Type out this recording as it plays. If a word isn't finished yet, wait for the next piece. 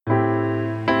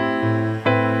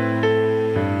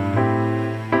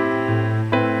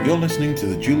You're listening to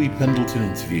the Julie Pendleton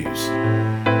Interviews.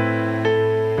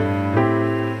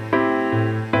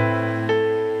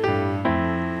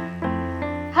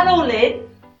 Hello, Lynn.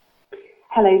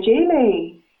 Hello,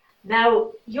 Julie.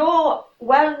 Now, you're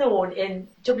well known in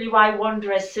WI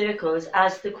Wanderers circles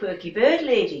as the Quirky Bird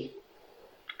Lady.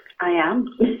 I am.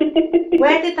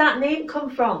 Where did that name come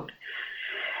from?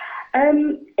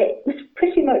 It was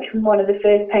pretty much from one of the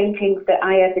first paintings that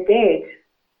I ever did.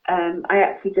 I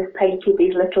actually just painted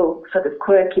these little sort of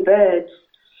quirky birds,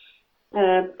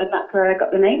 and that's where I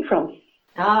got the name from.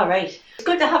 Ah, right. It's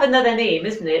good to have another name,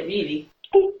 isn't it, really?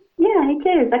 Yeah, it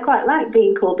is. I quite like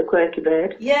being called the Quirky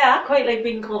Bird. Yeah, I quite like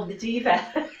being called the diva.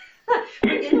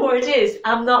 But you know what it is?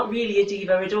 I'm not really a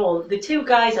diva at all. The two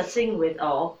guys I sing with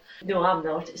are. No, I'm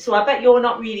not. So I bet you're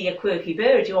not really a quirky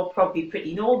bird. You're probably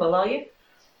pretty normal, are you?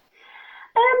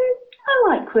 I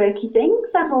like quirky things.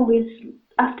 I'm always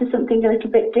after something a little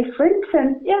bit different,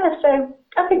 and yeah, so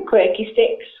I think quirky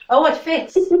sticks. Oh, it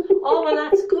fits. Oh, well,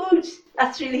 that's good.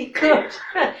 That's really good.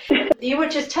 You were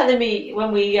just telling me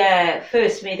when we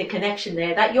first made a connection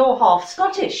there that you're half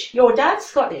Scottish. Your dad's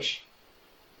Scottish.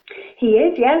 He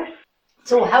is, yes.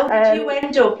 So how did you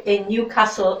end up in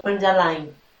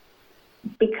Newcastle-under-Lyme?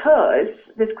 Because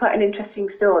there's quite an interesting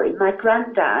story. My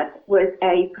granddad was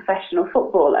a professional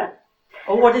footballer.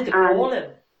 Oh, what did they call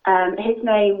him? His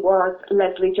name was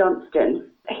Leslie Johnston.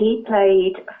 He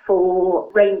played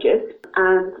for Rangers,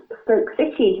 and Stoke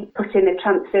City put in a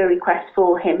transfer request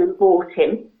for him and bought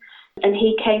him. And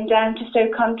he came down to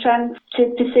Stoke-on-Trent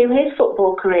to pursue his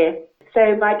football career.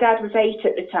 So my dad was 8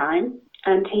 at the time,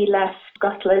 and he left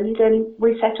Scotland, and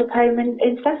we set up home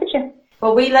in Staffordshire.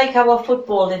 Well, we like our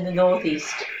football in the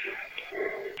northeast.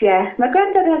 Yeah, my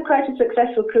granddad had quite a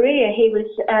successful career. He was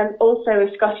also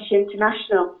a Scottish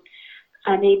international,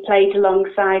 and he played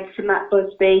alongside Sir Matt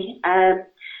Busby and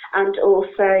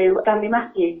also Stanley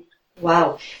Matthews.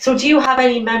 Wow. So do you have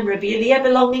any memorabilia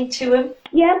belonging to him?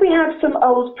 Yeah, we have some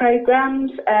old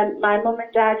programmes. My mum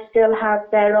and dad still have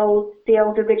the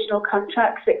old original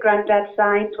contracts that Grandad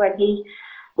signed when he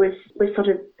was sort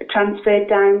of transferred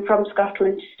down from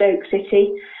Scotland to Stoke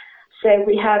City. So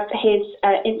we have his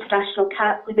international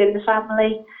cap within the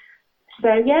family.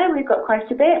 So yeah, we've got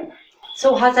quite a bit.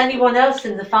 So has anyone else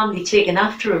in the family taken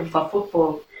after him for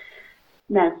football?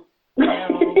 No.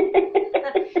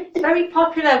 It's very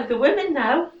popular with the women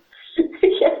now.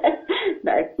 Yeah,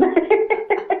 no.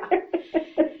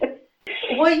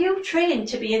 Were you trained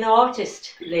to be an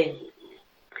artist, Lynn?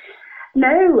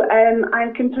 No,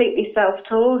 I'm completely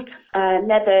self-taught.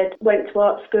 Never went to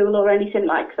art school or anything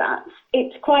like that.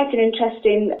 It's quite an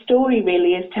interesting story,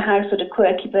 really, as to how sort of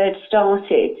Quirky Bird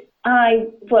started. I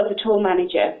was a tour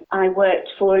manager. I worked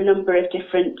for a number of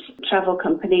different travel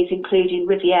companies, including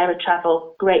Riviera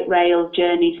Travel, Great Rail,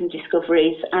 Journeys and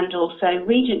Discoveries, and also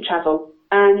Regent Travel.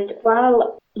 And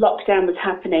while lockdown was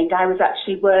happening, I was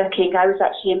actually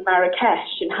in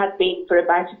Marrakesh and had been for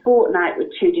about a fortnight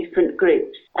with 2 different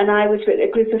groups. And I was with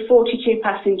a group of 42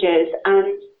 passengers,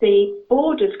 and the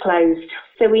borders closed.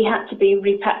 So we had to be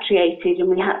repatriated, and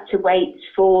we had to wait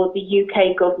for the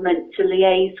UK government to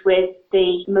liaise with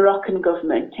the Moroccan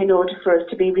government in order for us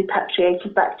to be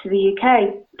repatriated back to the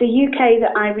UK. The UK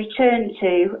that I returned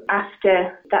to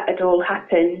after that had all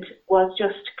happened was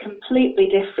just completely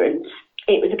different.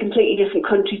 It was a completely different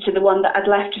country to the one that I'd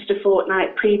left just a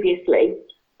fortnight previously.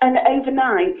 And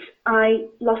overnight, I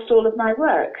lost all of my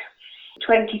work.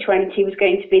 2020 was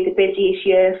going to be the busiest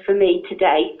year for me to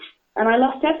date, and I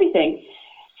lost everything.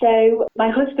 So my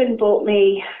husband bought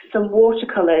me some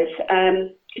watercolours,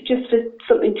 just for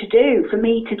something to do, for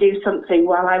me to do something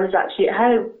while I was actually at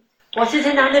home. Was it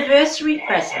an anniversary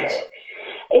present?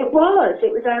 It was.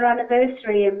 It was our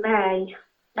anniversary in May,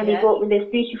 and He bought me this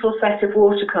beautiful set of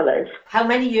watercolours. How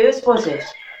many years was it?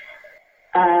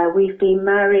 We've been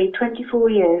married 24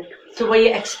 years. So were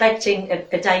you expecting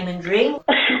a diamond ring?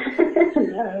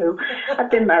 No, I've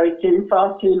been married to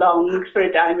far too long for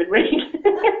a diamond ring.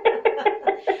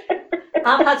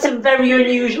 I've had some very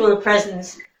unusual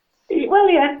presents. Well,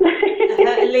 yeah.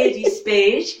 A lady's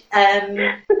spade,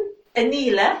 a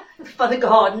kneeler for the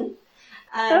garden,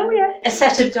 a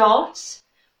set of darts.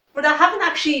 But I haven't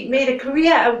actually made a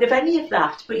career out of any of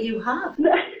that, but you have.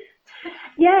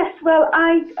 Yes, well,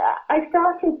 I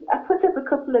put up a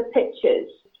couple of pictures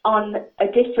on a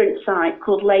different site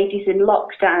called Ladies in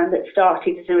Lockdown that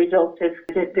started as a result of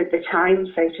the time,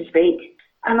 so to speak.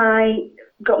 And I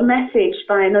got messaged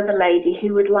by another lady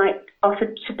who would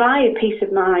offered to buy a piece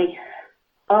of my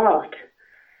art.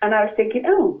 And I was thinking,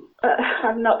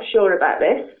 I'm not sure about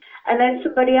this. And then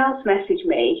somebody else messaged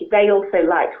me. They also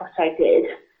liked what I did.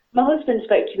 My husband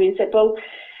spoke to me and said, well,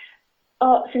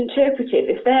 art's interpretive.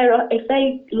 If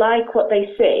they like what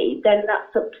they see, then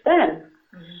that's up to them.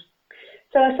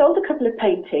 So I sold a couple of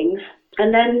paintings,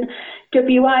 and then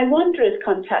WI Wanderers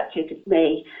contacted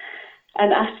me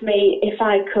and asked me if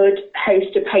I could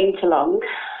host a paint-along.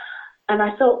 And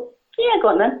I thought, yeah, go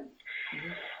on then.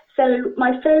 So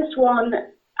my first one,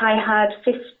 I had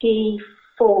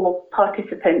 54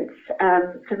 participants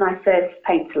for my first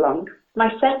paint-along.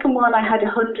 My second one, I had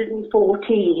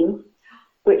 114,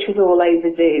 which was all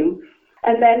over Zoom.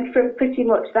 And then from pretty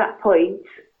much that point,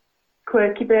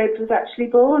 Quirky Birds was actually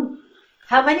born.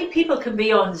 How many people can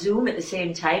be on Zoom at the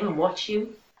same time and watch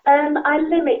you? I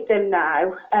limit them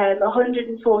now.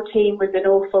 114 was an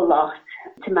awful lot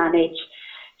to manage.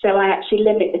 So I actually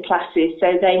limit the classes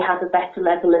so they have a better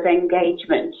level of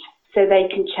engagement. So they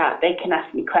can chat, they can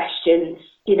ask me questions.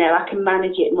 You know, I can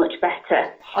manage it much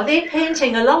better. Are they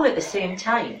painting along at the same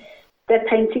time? They're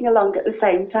painting along at the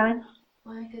same time.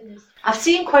 My goodness. I've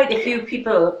seen quite a few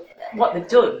people, what they've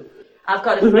done. I've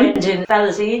got a friend in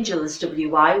Fellas Angels,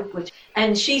 WI,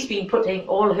 and she's been putting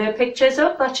all her pictures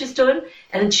up that she's done,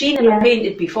 and she never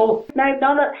painted before. No,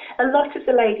 a lot of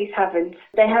the ladies haven't.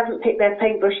 They haven't picked their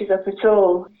paintbrushes up at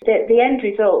all. The end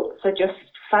results are just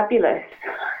fabulous.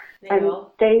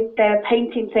 They're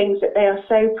painting things that they are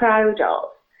so proud of.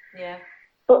 Yeah.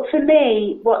 But for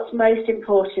me, what's most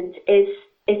important is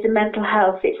the mental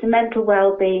health. It's the mental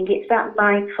well-being. It's that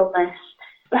mindfulness.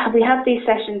 We have these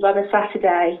sessions on a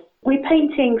Saturday. We're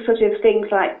painting sort of things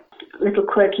like little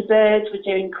quirky birds. We're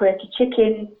doing quirky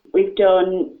chickens. We've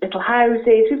done little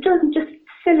houses. We've done just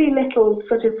silly little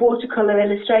sort of watercolour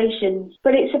illustrations.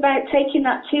 But it's about taking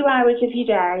that 2 hours of your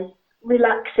day,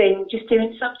 relaxing, just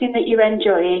doing something that you're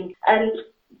enjoying, and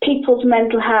people's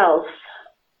mental health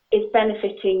is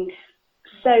benefiting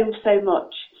so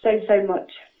much.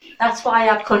 That's why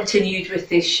I've continued with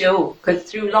this show, because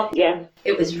through lockdown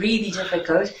it was really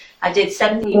difficult. I did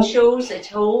 17 shows at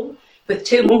home with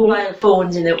 2 mobile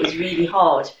phones, and it was really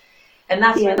hard. And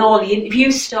that's when all the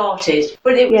interviews started.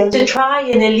 But it was to try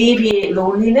and alleviate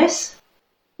loneliness.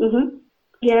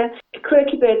 Yeah,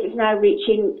 Quirky Birds is now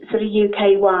reaching sort of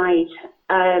UK-wide.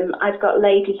 I've got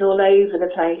ladies all over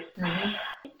the place.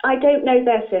 I don't know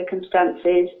their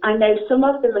circumstances. I know some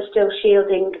of them are still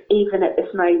shielding even at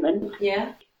this moment.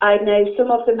 Yeah. I know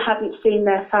some of them haven't seen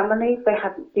their families, they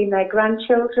haven't seen their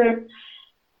grandchildren.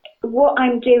 What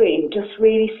I'm doing just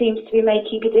really seems to be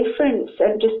making a difference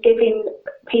and just giving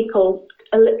people,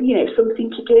 something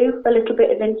to do, a little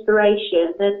bit of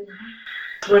inspiration. And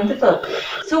wonderful.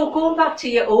 So going back to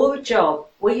your old job,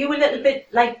 were you a little bit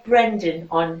like Brendan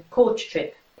on Coach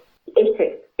Trip? It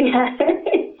is, yeah.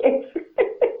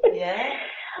 Yeah.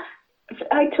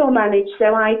 I tour manage,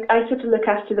 so I sort of look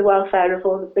after the welfare of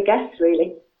all of the guests,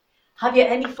 really. Have you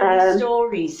any funny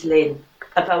stories, Lynn,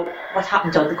 about what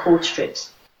happened on the coach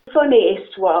trips? The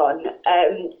funniest one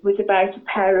was about a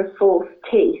pair of false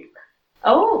teeth.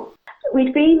 Oh.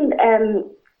 We'd been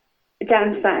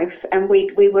down south, and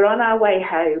we were on our way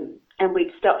home, and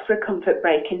we'd stopped for a comfort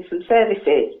break in some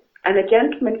services, and a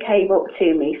gentleman came up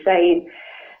to me saying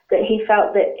that he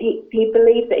felt that he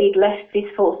believed that he'd left his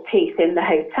false teeth in the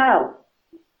hotel.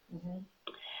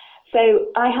 So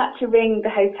I had to ring the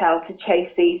hotel to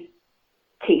chase these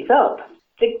teeth up.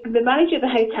 The manager of the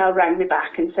hotel rang me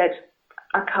back and said,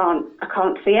 I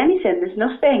can't see anything. There's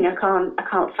nothing. I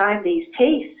can't find these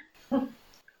teeth.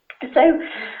 So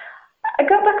I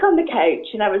got back on the coach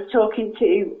and I was talking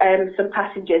to some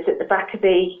passengers at the back of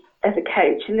the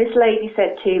coach, and this lady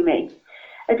said to me,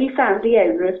 "Have you found the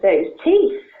owner of those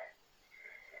teeth?"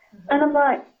 And I'm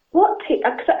like, "What teeth?"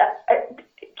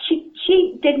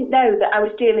 She didn't know that I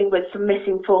was dealing with some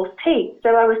missing false teeth,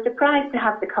 so I was surprised to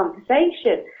have the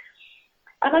conversation.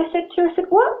 And I said to her,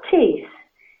 "What teeth?"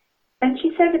 And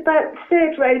she said, "About the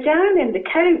third row down in the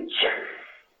coach."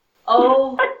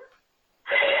 Oh.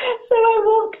 So I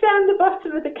walked down the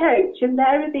bottom of the coach, and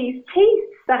there are these teeth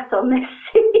sat on this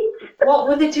seat. What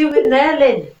were they doing there,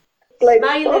 Lynn?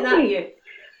 Smiling at you.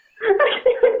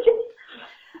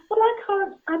 Well, I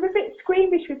can't. I'm a bit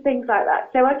squeamish with things like that.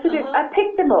 So I I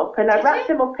picked them up and I wrapped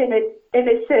them up in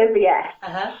a serviette,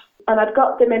 and I'd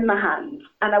got them in my hand.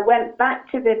 And I went back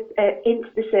to into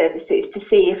the services to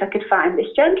see if I could find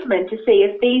this gentleman, to see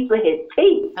if these were his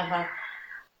teeth.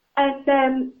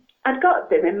 And I'd got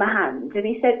them in my hand, and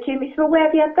he said to me, "So where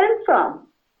have you had them from?"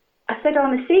 I said,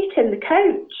 "On a seat in the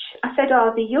coach." I said,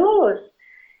 "Are they yours?"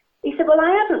 He said, "Well, I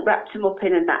haven't wrapped them up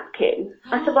in a napkin."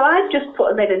 I said, "Well, I've just put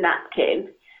them in a napkin."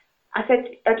 I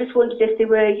said, "I just wondered if they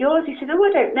were yours." He said, "Oh,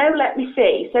 I don't know, let me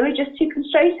see." So he just took them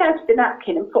straight out of the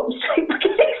napkin and put them straight back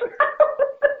in his mouth.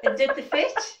 And did they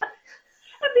fit?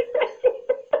 And they fit.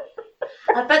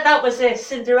 I bet that was a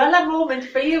Cinderella moment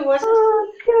for you, wasn't it?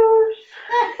 Oh gosh,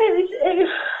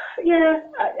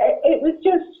 it was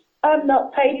just, I'm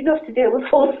not paid enough to deal with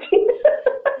 14.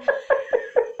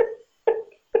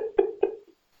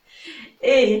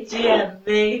 Eh, dear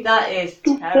me, that is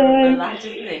terrible, that,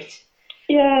 isn't it?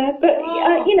 Yeah, but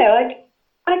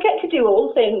I get to do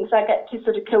all things. I get to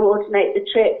sort of coordinate the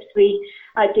trips.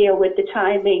 I deal with the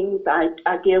timings.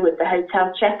 I deal with the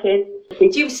hotel check-in.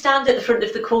 Do you stand at the front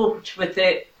of the coach with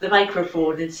the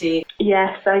microphone and say,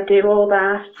 Yes, I do all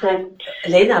that. And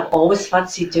Elaine, I've always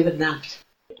fancied doing that.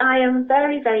 I am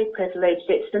very, very privileged.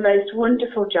 It's the most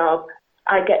wonderful job.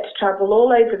 I get to travel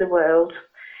all over the world.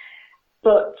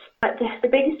 But the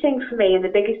biggest thing for me and the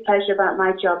biggest pleasure about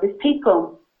my job is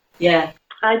people. Yeah.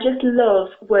 I just love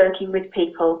working with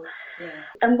people. Yeah.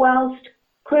 And whilst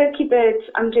Quirky Birds,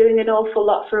 I'm doing an awful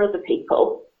lot for other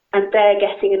people and they're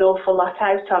getting an awful lot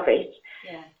out of it,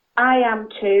 Yeah. I am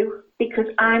too, because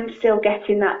I'm still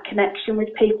getting that connection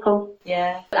with people.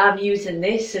 Yeah. I'm using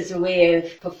this as a way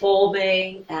of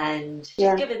performing and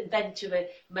just giving vent to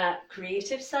my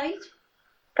creative side.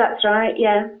 That's right,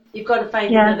 yeah. You've got to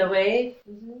find another way.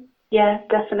 Mm-hmm. Yeah,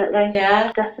 definitely.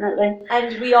 Yeah. Definitely.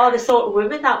 And we are the sort of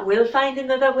women that will find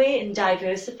another way and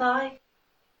diversify.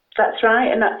 That's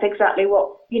right, and that's exactly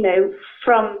what,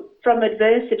 from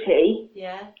adversity,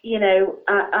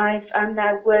 I'm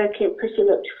now working pretty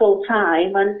much full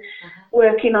time and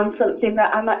working on something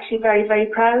that I'm actually very, very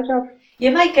proud of.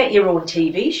 You might get your own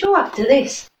TV show after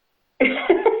this.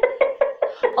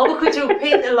 Or we could do a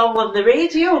paint along on the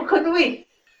radio, couldn't we?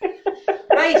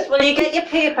 Right, well, you get your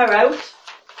paper out,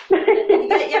 you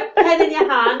get your pen in your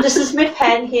hand, this is my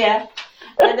pen here,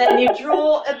 and then you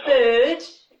draw a bird,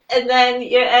 and then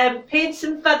you paint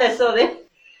some feathers on it.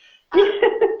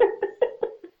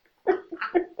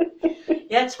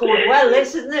 Yeah, it's going well,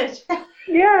 this, isn't it?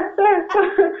 Yeah.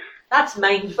 That's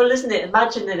mindful, isn't it?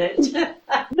 Imagining it.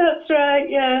 That's right,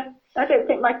 yeah. I don't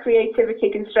think my creativity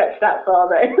can stretch that far,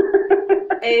 though.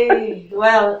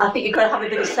 Well, I think you've got to have a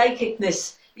bit of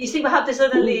psychicness. You see, we have this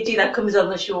other lady that comes on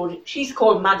the show. She's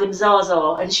called Madame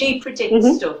Zaza, and she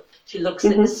predicts stuff. She looks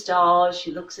at the stars,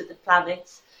 she looks at the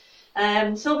planets.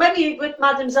 So maybe with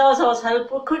Madame Zaza's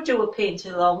help, we could do a paint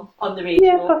along on the radio.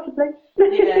 Yeah, possibly.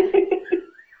 Yeah.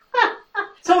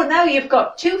 So now you've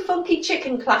got 2 funky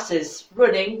chicken classes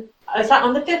running. Is that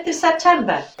on the 5th of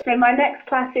September? So my next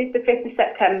class is the 5th of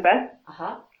September.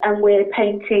 Uh-huh. And we're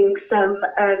painting some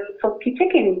funky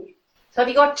chickens. So have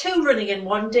you got 2 running in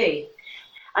one day?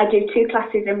 I do 2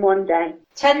 classes in one day.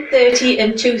 10:30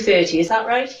 and 2:30, is that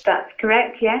right? That's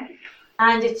correct, yes.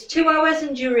 And it's 2 hours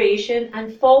in duration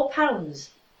and £4.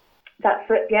 That's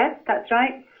it, yes, that's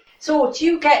right. So do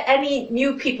you get any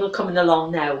new people coming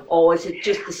along now, or is it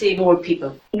just the same old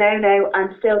people? No,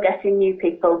 I'm still getting new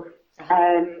people.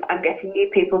 I'm getting new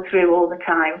people through all the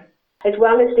time. As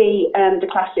well as the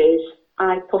classes,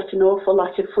 I put an awful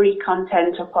lot of free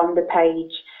content up on the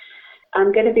page.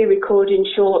 I'm going to be recording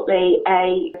shortly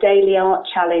a daily art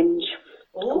challenge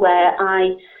where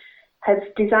I have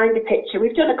designed a picture.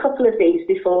 We've done a couple of these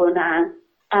before now,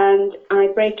 and I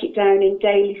break it down in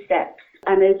daily steps.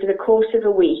 And over the course of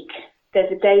a week,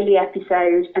 there's a daily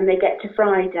episode, and they get to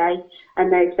Friday,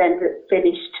 and they've then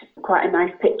finished quite a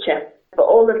nice picture. But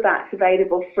all of that's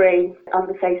available free on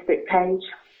the Facebook page.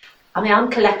 I mean, I'm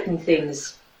collecting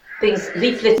things,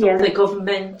 leaflets from the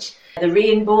government, the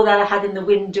rainbow that I had in the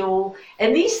window,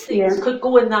 and these things could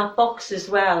go in that box as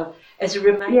well as a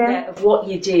reminder of what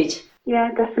you did.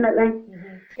 Yeah, definitely.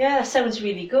 Yeah, that sounds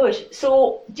really good.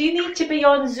 So, do you need to be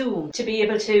on Zoom to be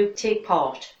able to take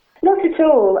part? Not at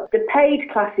all. The paid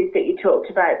classes that you talked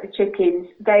about, the chickens,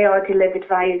 they are delivered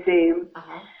via Zoom.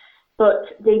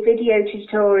 But the video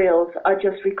tutorials are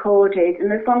just recorded,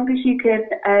 and as long as you can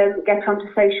get onto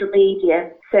social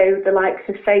media, so the likes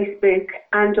of Facebook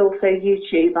and also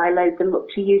YouTube, I load them up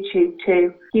to YouTube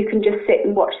too, you can just sit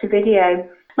and watch the video.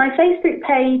 My Facebook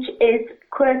page is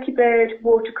Quirky Bird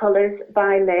Watercolours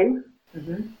by Lynn,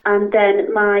 and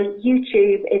then my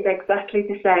YouTube is exactly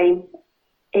the same.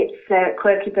 It's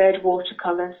Quirky Bird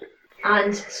Watercolours.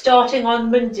 And starting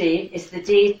on Monday is the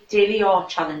Daily Art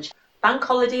Challenge. Bank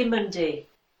holiday Monday.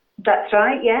 That's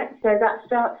right, yeah. So that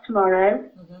starts tomorrow.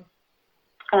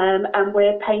 And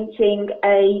we're painting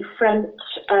a French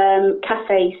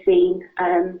cafe scene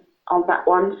on that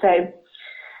one. So,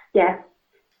 yeah.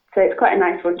 So it's quite a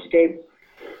nice one to do.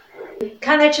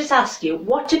 Can I just ask you,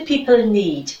 what do people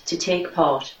need to take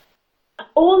part?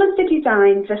 All of the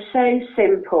designs are so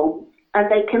simple, and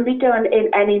they can be done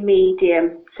in any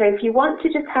medium. So if you want to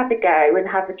just have a go and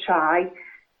have a try,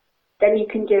 then you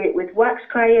can do it with wax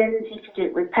crayons, you can do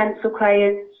it with pencil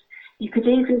crayons, You could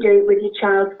even do it with your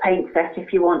child's paint set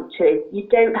if you want to. You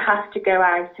don't have to go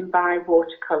out and buy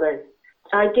watercolours.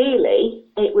 Ideally,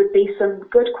 it would be some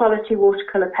good quality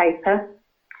watercolour paper,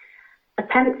 a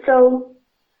pencil,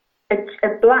 a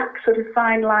black sort of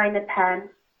fine liner pen,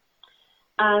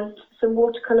 and some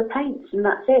watercolour paints, and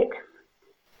that's it.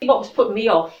 What was putting me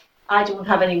off, I don't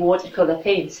have any watercolour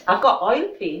paints. I've got oil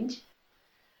paint.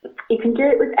 You can do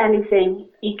it with anything.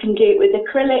 You can do it with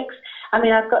acrylics. I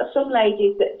mean, I've got some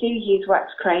ladies that do use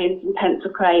wax crayons and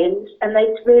pencil crayons, and they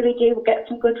really do get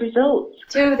some good results.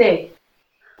 Do they?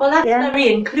 Well, that's very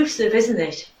inclusive, isn't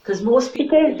it? Because most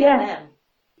people It is, can get them.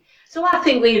 So I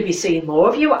think we'll be seeing more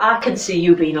of you. I can see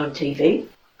you being on TV.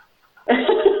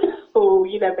 Oh,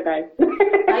 you never know.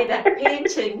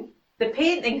 The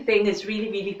painting thing is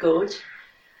really, really good.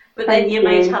 But then you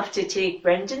might have to take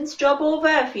Brendan's job over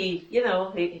if he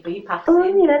packs in. Oh,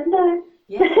 you never know.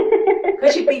 Yeah,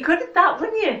 because you'd be good at that,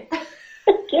 wouldn't you?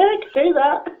 Yeah, I could do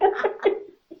that.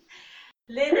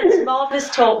 Lynn, it's marvellous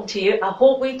talking to you. I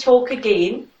hope we talk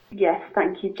again. Yes,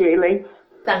 thank you, Julie.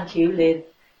 Thank you, Lynn.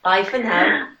 Bye for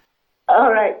now.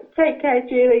 All right, take care,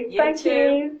 Julie. Thank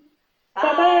you. Bye.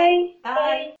 Bye-bye.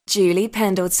 Bye. Julie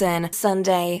Pendleton,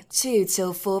 Sunday, 2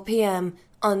 till 4 p.m.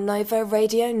 on Nova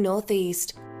Radio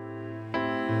Northeast.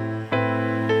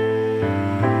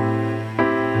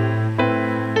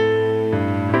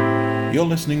 You're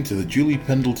listening to the Julie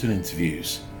Pendleton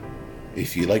interviews.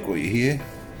 If you like what you hear,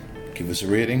 give us a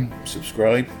rating,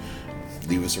 subscribe,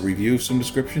 leave us a review of some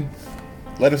description.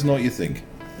 Let us know what you think.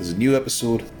 There's a new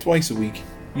episode twice a week,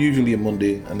 usually a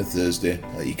Monday and a Thursday,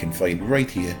 that you can find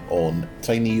right here on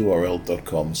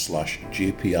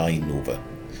tinyurl.com/JPINova.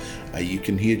 You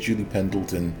can hear Julie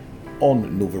Pendleton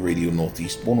on Nova Radio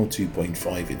Northeast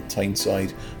 102.5 in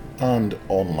Tyneside and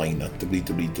online at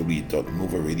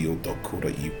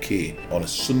www.novaradio.co.uk on a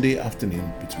Sunday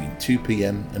afternoon between 2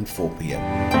 p.m. and 4 p.m.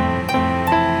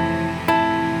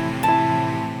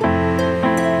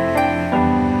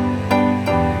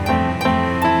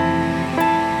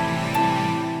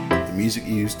 The music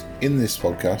used in this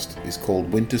podcast is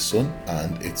called Winter Sun,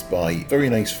 and it's by a very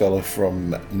nice fella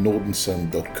from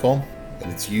northernsound.com,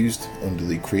 and it's used under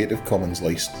the Creative Commons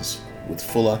license with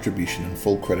full attribution and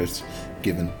full credit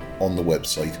given on the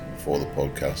website for the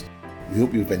podcast. We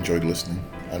hope you've enjoyed listening,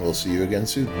 and we'll see you again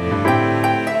soon.